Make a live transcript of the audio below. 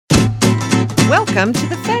Welcome to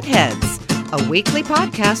the Fed Heads, a weekly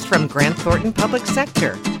podcast from Grant Thornton Public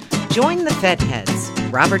Sector. Join the Fed Heads,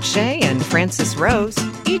 Robert Shea and Francis Rose,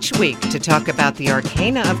 each week to talk about the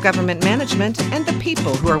arcana of government management and the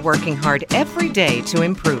people who are working hard every day to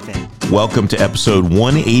improve it. Welcome to episode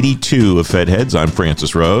 182 of Fed Heads. I'm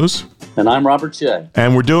Francis Rose. And I'm Robert Shea.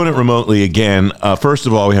 And we're doing it remotely again. First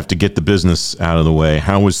of all, we have to get the business out of the way.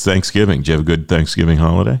 How was Thanksgiving? Did you have a good Thanksgiving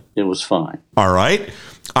holiday? It was fine. All right.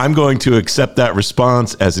 I'm going to accept that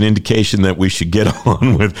response as an indication that we should get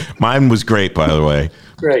on with. Mine was great, by the way.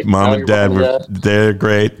 Great. Mom and Dad they're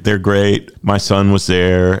great. They're great. My son was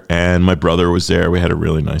there and my brother was there. We had a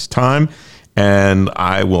really nice time. And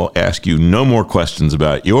I will ask you no more questions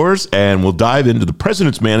about yours, and we'll dive into the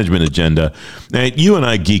President's Management Agenda. Now, you and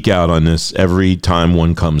I geek out on this every time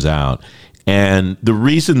one comes out. And the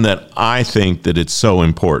reason that I think that it's so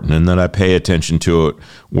important and that I pay attention to it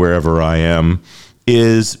wherever I am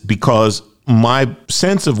is because my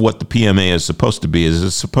sense of what the PMA is supposed to be is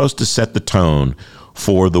it's supposed to set the tone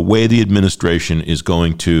for the way the administration is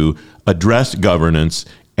going to address governance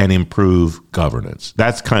and improve governance.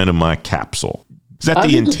 That's kind of my capsule. Is that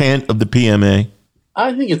the intent of the PMA?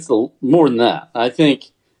 I think it's more than that. I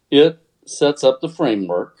think it sets up the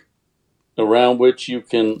framework around which you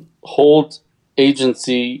can hold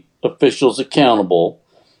agency officials accountable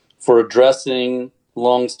for addressing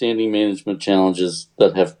long-standing management challenges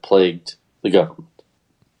that have plagued the government.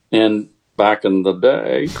 And back in the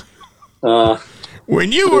day...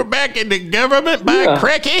 when you were back in the government,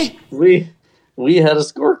 cricky? We had a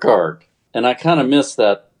scorecard, and I kind of miss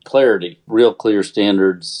that clarity, real clear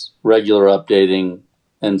standards, regular updating,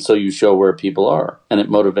 and so you show where people are, and it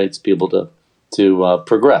motivates people to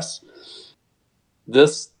progress.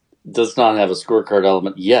 This does not have a scorecard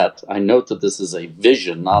element yet. I note that this is a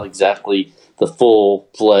vision, not exactly the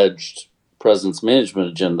full-fledged President's Management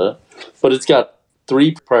Agenda, but it's got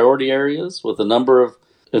 3 priority areas with a number of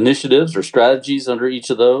initiatives or strategies under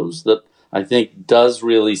each of those that I think does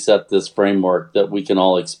really set this framework that we can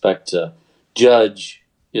all expect to judge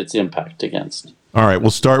its impact against. All right,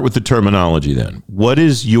 we'll start with the terminology then. What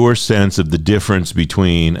is your sense of the difference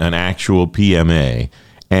between an actual PMA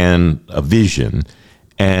and a vision?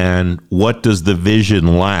 And what does the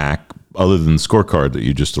vision lack, other than the scorecard that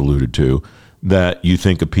you just alluded to, that you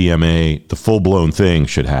think a PMA, the full-blown thing,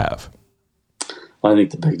 should have? Well, I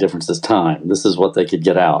think the big difference is time. This is what they could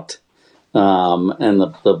get out. And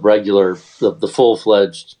the regular, the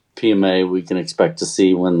full-fledged PMA we can expect to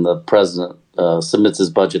see when the president submits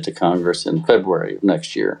his budget to Congress in February of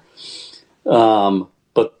next year.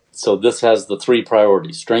 But so this has the 3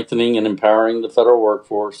 priorities: strengthening and empowering the federal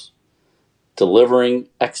workforce, delivering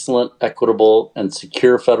excellent, equitable, and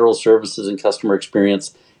secure federal services and customer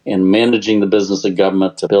experience, and managing the business of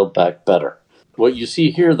government to build back better. What you see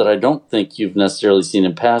here that I don't think you've necessarily seen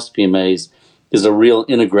in past PMAs is a real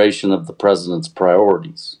integration of the president's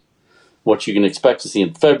priorities. What you can expect to see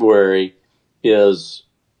in February is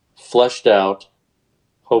fleshed out,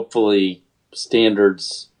 hopefully,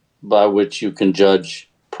 standards by which you can judge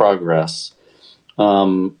progress,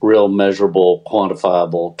 real measurable,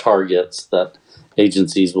 quantifiable targets that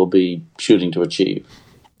agencies will be shooting to achieve.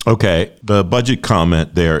 Okay, the budget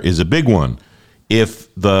comment there is a big one.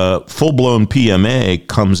 If the full-blown PMA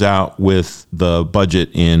comes out with the budget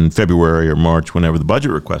in February or March, whenever the budget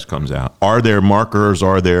request comes out, are there markers,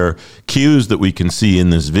 are there cues that we can see in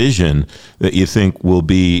this vision that you think will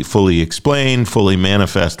be fully explained, fully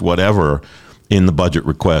manifest, whatever, in the budget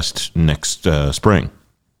request next spring?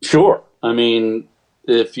 Sure. I mean,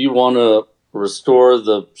 if you want to restore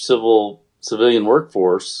the civilian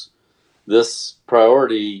workforce, this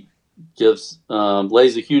priority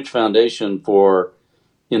lays a huge foundation for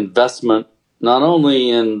investment, not only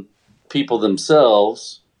in people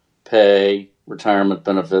themselves, pay, retirement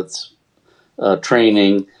benefits,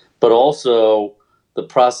 training, but also the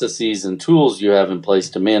processes and tools you have in place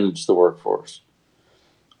to manage the workforce.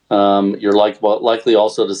 You're likely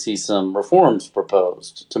also to see some reforms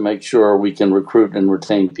proposed to make sure we can recruit and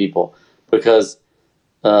retain people, because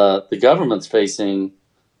the government's facing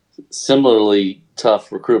similarly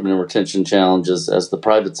tough recruitment and retention challenges as the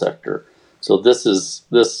private sector. So good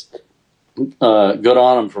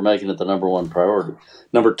on them for making it the number 1 priority.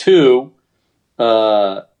 Number 2,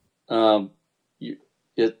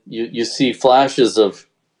 you see flashes of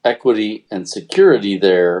equity and security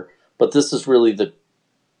there, but this is really the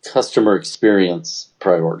customer experience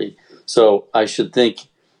priority. So I should think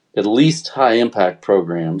at least high impact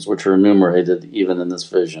programs, which are enumerated even in this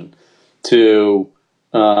vision, to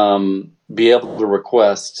be able to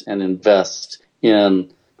request and invest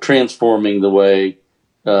in transforming the way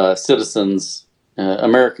citizens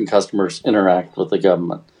American customers interact with the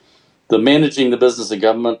government. The managing the business of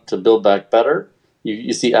government to build back better,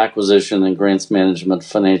 you see acquisition and grants management,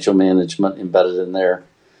 financial management embedded in there.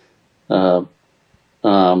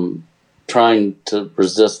 Trying to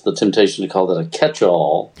resist the temptation to call that a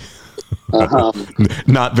catch-all.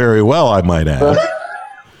 Not very well, I might add.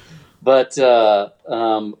 But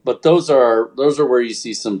those are where you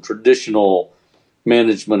see some traditional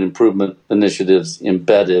management improvement initiatives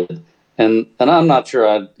embedded, and I'm not sure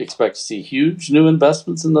I'd expect to see huge new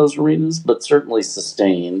investments in those arenas, but certainly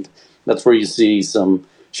sustained. That's where you see some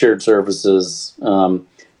shared services,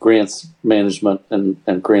 grants management,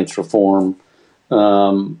 and grants reform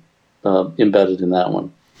embedded in that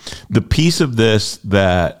one. The piece of this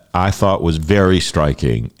that I thought was very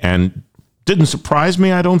striking and didn't surprise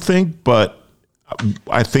me, I don't think, but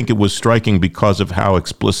I think it was striking because of how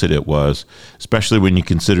explicit it was, especially when you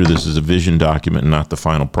consider this as a vision document and not the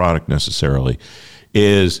final product necessarily,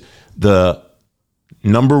 is the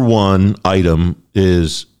number one item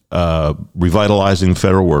is revitalizing the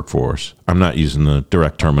federal workforce. I'm not using the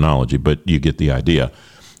direct terminology, but you get the idea.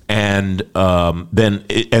 And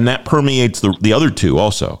that permeates the other two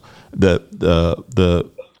also.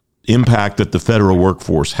 The impact that the federal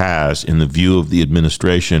workforce has in the view of the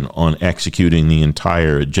administration on executing the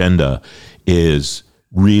entire agenda is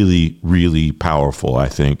really, really powerful, I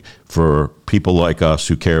think, for people like us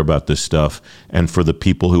who care about this stuff and for the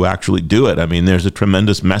people who actually do it. I mean, there's a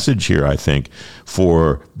tremendous message here, I think,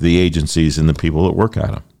 for the agencies and the people that work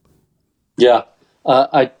at them. Yeah,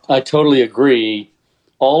 I totally agree.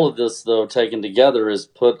 All of this, though, taken together is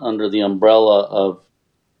put under the umbrella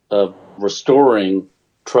of restoring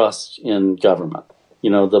trust in government.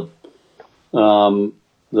 You know,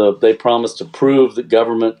 they promise to prove that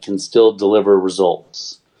government can still deliver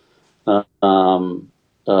results, and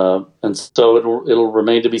so it'll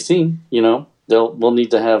remain to be seen. You know, we'll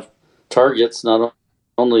need to have targets not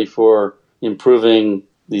only for improving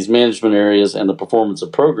these management areas and the performance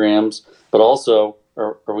of programs, but also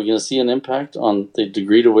are we going to see an impact on the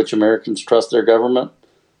degree to which Americans trust their government?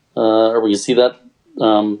 Are we going to see that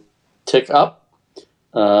tick up?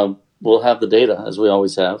 We'll have the data, as we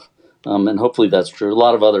always have, and hopefully that's true. A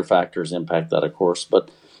lot of other factors impact that, of course, but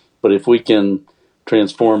if we can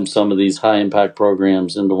transform some of these high-impact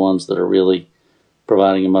programs into ones that are really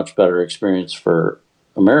providing a much better experience for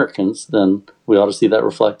Americans, then we ought to see that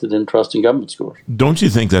reflected in trust in government scores. Don't you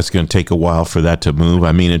think that's going to take a while for that to move?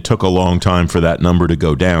 I mean, it took a long time for that number to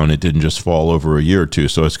go down. It didn't just fall over a year or two,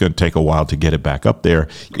 so it's going to take a while to get it back up there,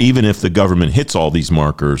 even if the government hits all these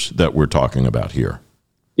markers that we're talking about here.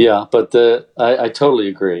 Yeah, but I totally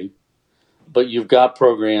agree. But you've got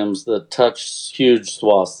programs that touch huge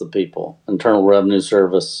swaths of people: Internal Revenue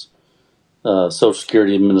Service, Social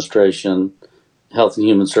Security Administration, Health and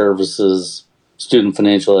Human Services, Student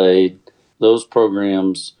Financial Aid. Those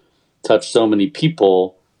programs touch so many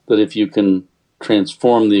people that if you can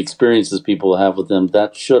transform the experiences people have with them,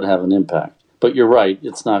 that should have an impact. But you're right,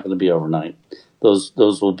 it's not going to be overnight. Those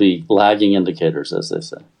will be lagging indicators, as they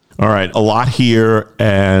say. All right, a lot here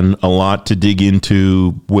and a lot to dig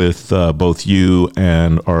into with both you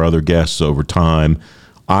and our other guests over time.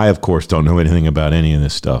 I, of course, don't know anything about any of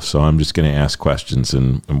this stuff, so I'm just going to ask questions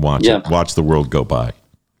and watch the world go by.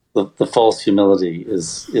 The false humility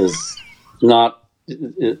is not,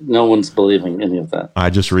 no one's believing any of that. I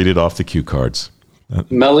just read it off the cue cards.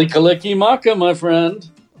 Mele Kalikimaka, my friend.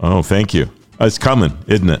 Oh, thank you. It's coming,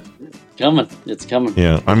 isn't it? It's coming.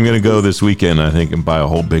 Yeah, I'm going to go this weekend, I think, and buy a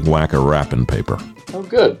whole big whack of wrapping paper. Oh,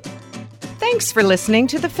 good. Thanks for listening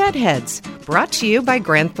to The Fed Heads, brought to you by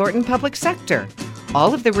Grant Thornton Public Sector.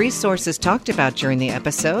 All of the resources talked about during the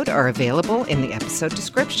episode are available in the episode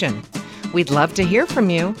description. We'd love to hear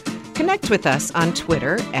from you. Connect with us on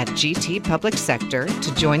Twitter at GT Public Sector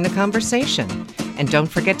to join the conversation. And don't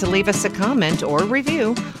forget to leave us a comment or review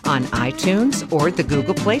on iTunes or the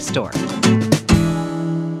Google Play Store.